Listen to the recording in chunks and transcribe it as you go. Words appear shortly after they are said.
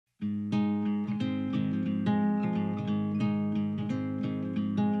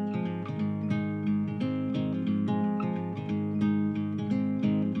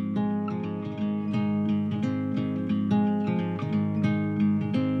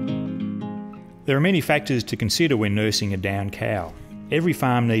There are many factors to consider when nursing a down cow. Every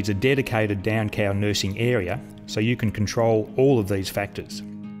farm needs a dedicated down cow nursing area, so you can control all of these factors.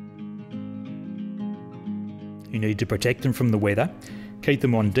 You need to protect them from the weather, keep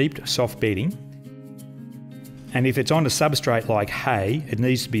them on deep, soft bedding, and if it's on a substrate like hay, it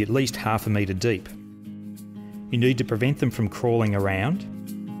needs to be at least ½ metre deep. You need to prevent them from crawling around,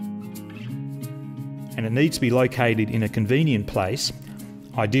 and it needs to be located in a convenient place,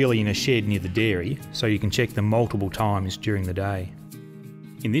 ideally in a shed near the dairy, so you can check them multiple times during the day.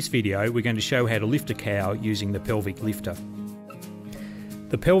 In this video, we're going to show how to lift a cow using the pelvic lifter.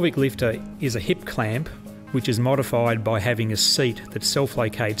 The pelvic lifter is a hip clamp which is modified by having a seat that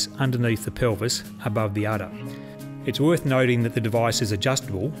self-locates underneath the pelvis above the udder. It's worth noting that the device is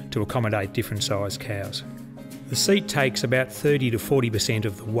adjustable to accommodate different sized cows. The seat takes about 30 to 40%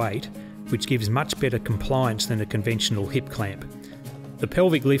 of the weight, which gives much better compliance than a conventional hip clamp. The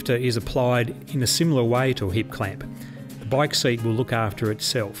pelvic lifter is applied in a similar way to a hip clamp. The bike seat will look after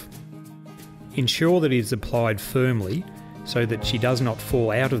itself. Ensure that it is applied firmly so that she does not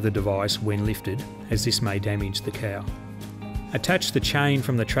fall out of the device when lifted, as this may damage the cow. Attach the chain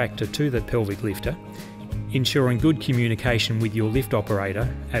from the tractor to the pelvic lifter, ensuring good communication with your lift operator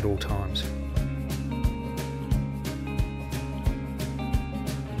at all times.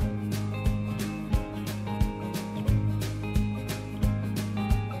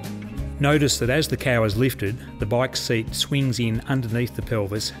 Notice that as the cow is lifted, the bike seat swings in underneath the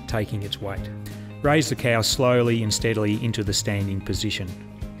pelvis, taking its weight. Raise the cow slowly and steadily into the standing position.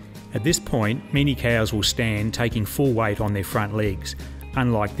 At this point, many cows will stand taking full weight on their front legs,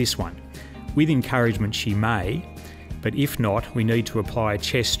 unlike this one. With encouragement she may, but if not, we need to apply a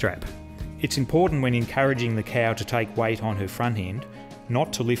chest strap. It's important when encouraging the cow to take weight on her front end,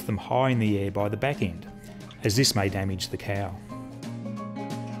 not to lift them high in the air by the back end, as this may damage the cow.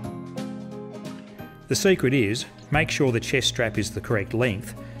 The secret is, make sure the chest strap is the correct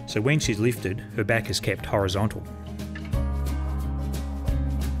length, so when she's lifted, her back is kept horizontal.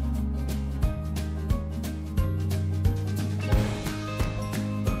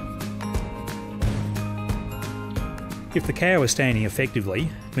 If the cow is standing effectively,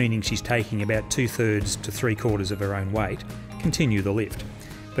 meaning she's taking about 2/3 to 3/4 of her own weight, continue the lift.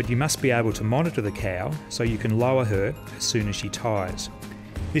 But you must be able to monitor the cow so you can lower her as soon as she tires.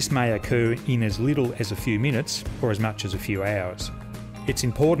 This may occur in as little as a few minutes or as much as a few hours. It's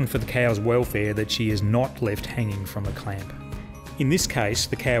important for the cow's welfare that she is not left hanging from a clamp. In this case,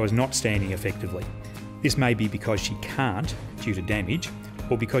 the cow is not standing effectively. This may be because she can't, due to damage,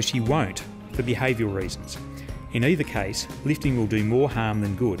 or because she won't, for behavioural reasons. In either case, lifting will do more harm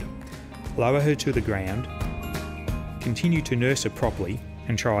than good. Lower her to the ground, continue to nurse her properly,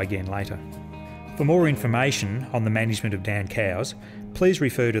 and try again later. For more information on the management of down cows, please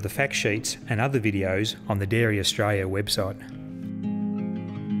refer to the fact sheets and other videos on the Dairy Australia website.